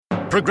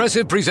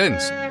Progressive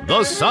presents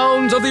The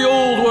Sounds of the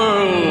Old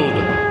World.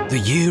 The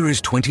year is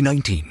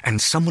 2019 and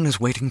someone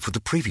is waiting for the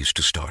previews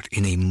to start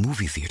in a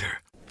movie theater.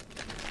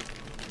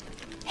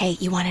 Hey,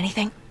 you want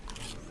anything?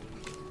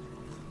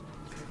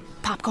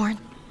 Popcorn?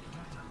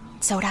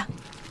 Soda?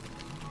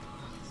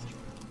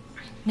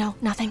 No,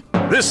 nothing?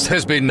 This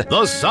has been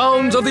The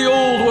Sounds of the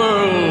Old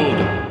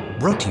World.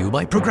 Brought to you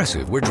by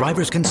Progressive, where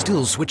drivers can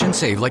still switch and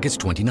save like it's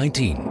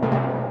 2019.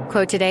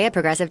 Quote today at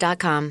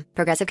Progressive.com.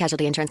 Progressive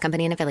Casualty Insurance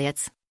Company and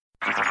Affiliates.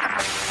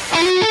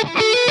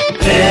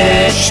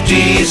 HD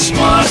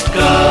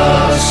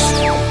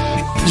Smartcast.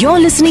 You're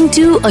listening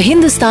to a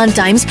Hindustan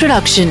Times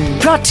production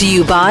brought to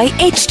you by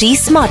HD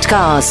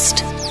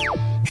Smartcast.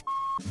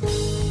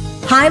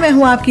 हाय, मैं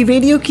हूँ आपकी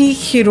radio की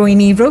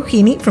हीरोइनी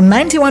Rohini from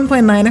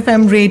 91.9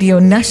 FM radio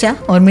नशा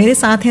और मेरे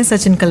साथ हैं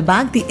Sachin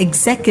Kalbag, the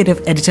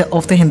executive editor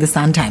of the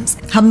Hindustan times.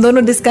 हम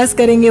दोनों डिस्कस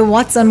करेंगे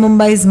व्हाट्स ऑन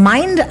मुंबईज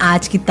माइंड,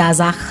 आज की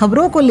ताजा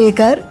खबरों को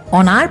लेकर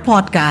on our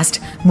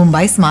podcast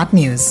Mumbai smart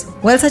news.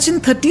 Well Sachin,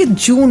 30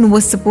 June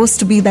was supposed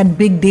to be that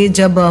big day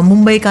जब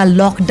मुंबई का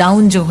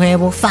लॉकडाउन जो है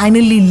वो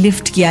फाइनली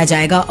लिफ्ट किया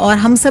जाएगा और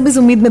हम सब इस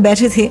उम्मीद में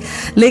बैठे थे,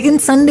 लेकिन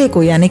संडे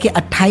को यानी कि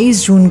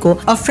 28 जून को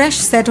a fresh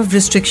set of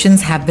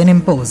restrictions have been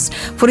imposed.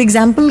 For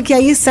example, क्या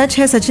ये सच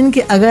है सचिन कि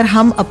अगर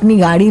हम अपनी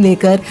गाड़ी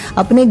लेकर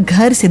अपने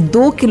घर से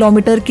 2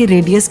 किलोमीटर के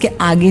रेडियस के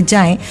आगे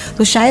जाएं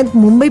तो शायद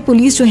मुंबई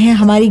पुलिस जो है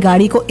हमारी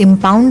गाड़ी को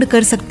इम्पाउंड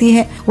कर सकती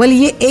है? वेल,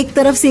 ये एक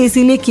तरफ से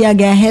इसीलिए किया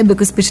गया है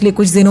बिकॉज पिछले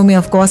कुछ दिनों में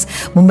of course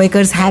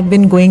Mumbaikars have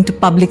been going to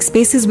public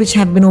spaces which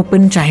have been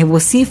open, चाहे वो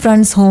सी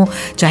फ्रंट्स हो,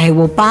 चाहे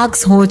वो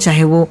पार्क्स हो,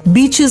 चाहे वो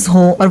बीचेस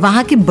हो, और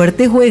वहां की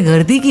बढ़ते हुए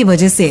गर्दी की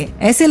वजह से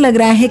ऐसे लग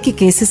रहा है कि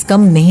केसेस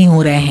कम नहीं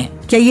हो रहे हैं।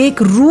 क्या ये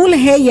एक रूल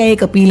है या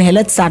एक अपील है?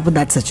 Let's start with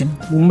that Sachin.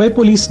 Mumbai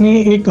police ने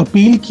एक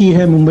अपील की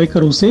है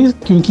मुंबईकरों से,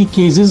 क्योंकि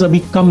केसेस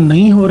अभी कम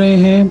नहीं हो रहे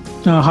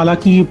हैं।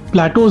 हालांकि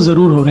प्लेटो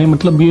जरूर हो रहे हैं,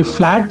 मतलब ये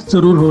फ्लैट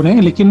जरूर हो रहे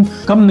हैं, लेकिन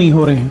कम नहीं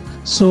हो रहे हैं।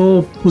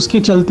 सो उसके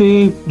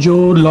चलते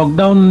जो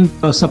लॉकडाउन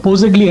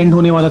सपोजिडली एंड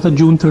होने वाला था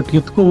जून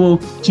 30 को, वो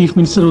चीफ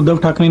मिनिस्टर उद्धव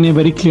ठाकरे ने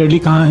वेरी क्लियरली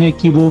कहा है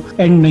कि वो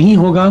एंड नहीं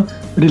होगा।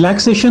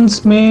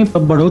 रिलैक्सेशंस में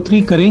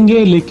बढ़ोतरी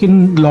करेंगे,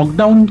 लेकिन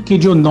लॉकडाउन के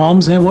जो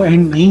नॉर्म्स हैं वो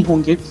एंड नहीं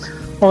होंगे।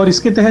 और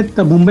इसके तहत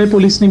मुंबई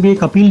पुलिस ने भी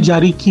एक अपील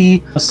जारी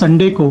की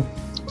संडे को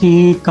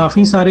कि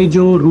काफ़ी सारे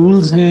जो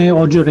रूल्स हैं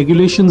और जो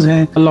रेगुलेशंस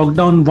हैं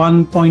लॉकडाउन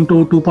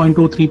 1.0,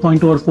 2.0,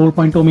 3.0 और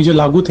 4.0 में जो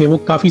लागू थे, वो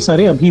काफ़ी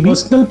सारे अभी भी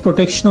पर्सनल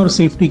प्रोटेक्शन और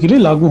सेफ्टी के लिए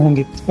लागू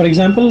होंगे। For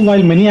example,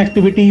 while many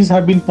activities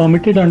have been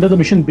permitted under the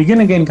mission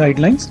begin again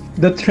guidelines,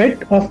 the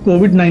threat of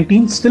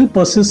covid still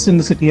परसिस्ट्स in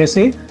the city,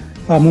 ऐसे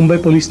मुंबई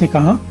पुलिस ने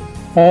कहा।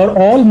 और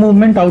all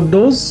movement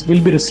outdoors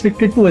will be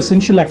restricted to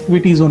essential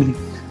activities only.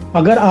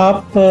 अगर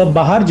आप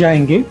बाहर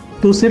जाएंगे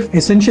तो सिर्फ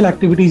एसेंशियल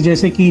एक्टिविटीज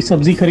जैसे कि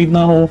सब्जी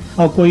खरीदना हो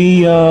और कोई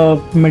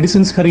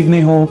मेडिसिन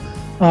खरीदने हो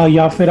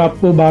या फिर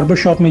आपको बार्बर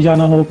शॉप में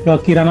जाना हो,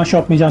 किराना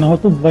शॉप में जाना हो,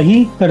 तो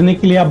वही करने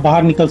के लिए आप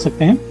बाहर निकल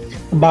सकते हैं।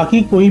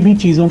 बाकी कोई भी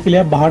चीज़ों के लिए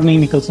आप बाहर नहीं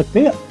निकल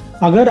सकते।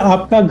 अगर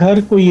आपका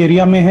घर कोई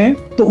एरिया में है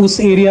तो उस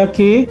एरिया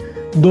के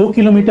 2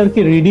 किलोमीटर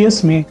के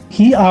रेडियस में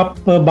ही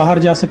आप बाहर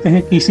जा सकते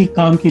हैं किसी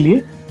काम के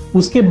लिए।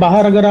 उसके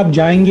बाहर अगर आप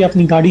जाएंगे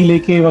अपनी गाड़ी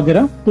लेके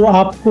वगैरह, तो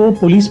आपको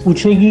पुलिस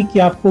पूछेगी कि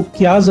आपको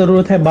क्या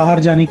ज़रूरत है बाहर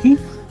जाने की।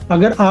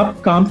 अगर आप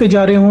काम पे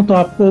जा रहे हो तो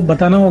आपको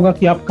बताना होगा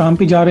कि आप काम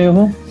पे जा रहे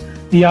हो,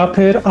 या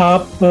फिर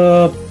आप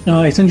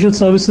एसेंशियल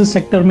सर्विसेज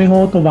सेक्टर में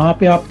हो तो वहाँ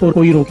पे आपको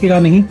कोई रोकेगा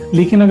नहीं।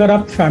 लेकिन अगर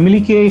आप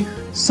फैमिली के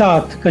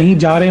साथ कहीं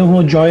जा रहे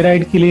हो जॉय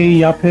राइड के लिए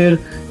या फिर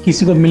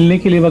किसी को मिलने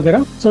के लिए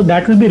वगैरह, so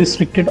that will be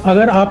restricted.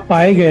 अगर आप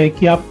पाए गए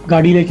कि आप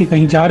गाड़ी लेके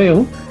कहीं जा रहे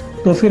हो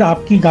तो फिर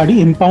आपकी गाड़ी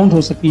इम्पाउंड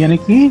हो सकती है, यानी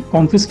कि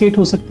कॉन्फिस्केट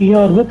हो सकती है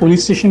और वो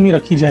पुलिस स्टेशन में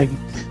रखी जाएगी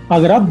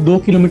अगर आप 2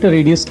 किलोमीटर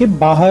रेडियस के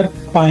बाहर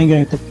पाए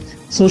गए तो।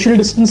 सोशल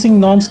डिस्टेंसिंग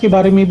नॉर्म्स के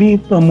बारे में भी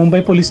मुंबई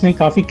पुलिस ने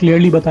काफ़ी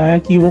क्लियरली बताया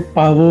कि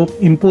वो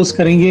इम्पोज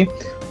करेंगे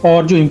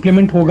और जो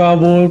इम्प्लीमेंट होगा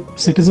वो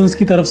सिटीजन्स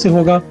की तरफ से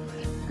होगा।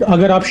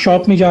 अगर आप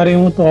शॉप में जा रहे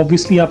हो तो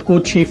ऑब्वियसली आपको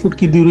 6 फुट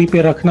की दूरी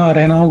पे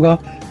रहना होगा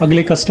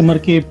अगले कस्टमर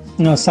के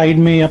साइड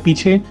में या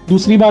पीछे।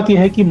 दूसरी बात यह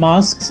है कि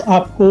मास्क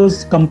आपको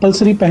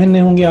कंपलसरी पहनने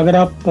होंगे। अगर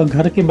आप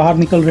घर के बाहर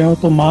निकल रहे हो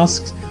तो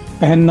मास्क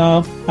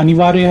पहनना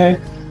अनिवार्य है।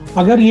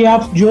 अगर ये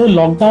आप जो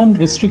लॉकडाउन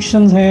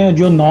रिस्ट्रिक्शंस हैं,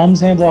 जो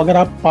नॉर्म्स हैं, वो अगर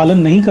आप पालन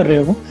नहीं कर रहे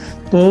हो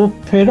तो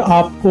फिर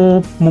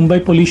आपको मुंबई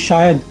पुलिस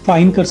शायद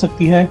फाइन कर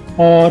सकती है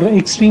और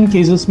एक्सट्रीम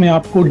केसेस में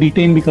आपको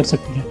डिटेन भी कर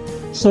सकती है।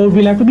 So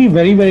we'll have to be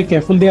very, very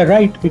careful. They are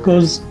right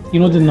because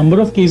the number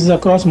of cases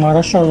across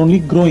Maharashtra are only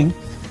growing.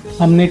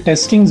 हमने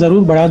टेस्टिंग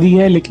ज़रूर बढ़ा दी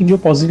है, लेकिन जो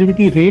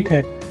पॉजिटिविटी रेट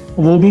है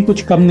वो भी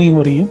कुछ कम नहीं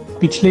हो रही है।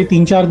 पिछले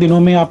 3-4 दिनों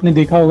में आपने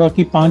देखा होगा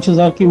कि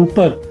 5000 के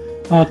ऊपर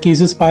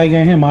केसेस पाए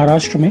गए हैं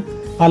महाराष्ट्र में।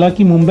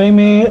 हालांकि मुंबई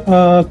में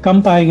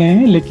कम पाए गए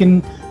हैं,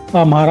 लेकिन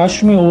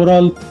महाराष्ट्र में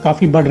ओवरऑल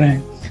काफ़ी बढ़ रहे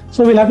हैं।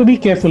 So we'll have to be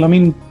careful. I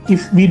mean,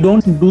 if we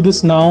don't do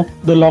this now,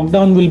 the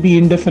lockdown will be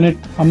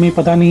indefinite. हमें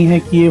पता नहीं है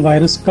कि ये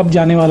वायरस कब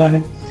जाने वाला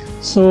है।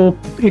 सो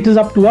it is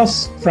up to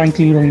us,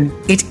 frankly, Rohini.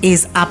 It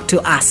is up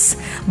to us.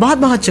 बहुत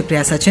बहुत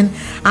शुक्रिया सचिन.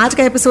 आज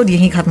का एपिसोड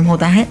यहीं खत्म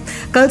होता है.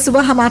 कल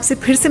सुबह हम आपसे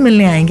फिर से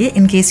मिलने आएंगे.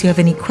 In case you have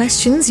any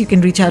questions, you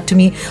can reach out to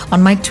me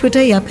on my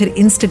Twitter या फिर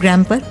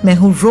Instagram पर. मैं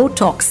हूँ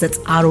Rotalks, that's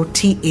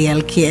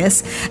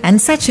ROTALKS, and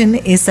Sachin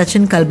is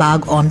Sachin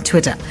Kalbag on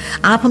Twitter.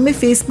 आप हमें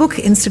Facebook,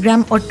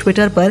 Instagram और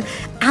Twitter पर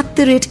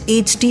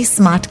 @HT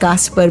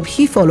Smartcast पर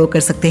भी फॉलो कर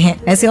सकते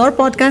हैं. ऐसे और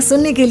पॉडकास्ट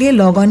सुनने के लिए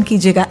लॉग ऑन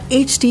कीजिएगा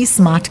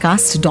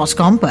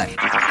htsmartcast.com पर.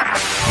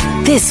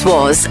 This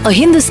was a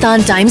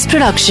Hindustan Times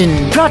production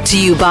brought to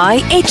you by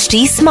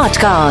HT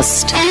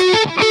Smartcast.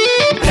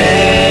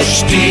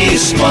 HT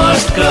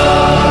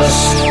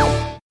Smartcast.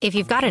 If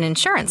you've got an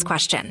insurance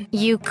question,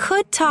 you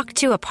could talk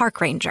to a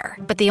park ranger,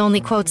 but the only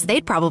quotes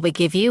they'd probably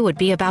give you would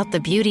be about the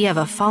beauty of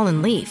a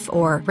fallen leaf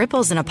or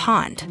ripples in a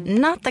pond,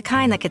 not the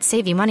kind that could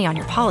save you money on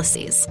your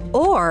policies.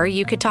 Or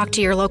you could talk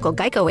to your local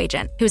Geico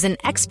agent, who's an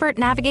expert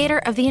navigator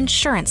of the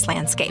insurance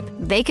landscape.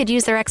 They could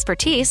use their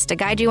expertise to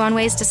guide you on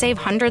ways to save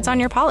hundreds on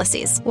your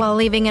policies, while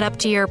leaving it up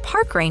to your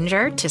park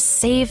ranger to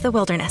save the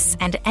wilderness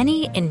and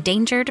any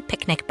endangered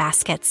picnic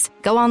baskets.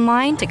 Go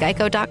online to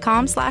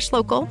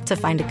geico.com/local to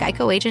find a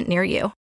Geico agent near you.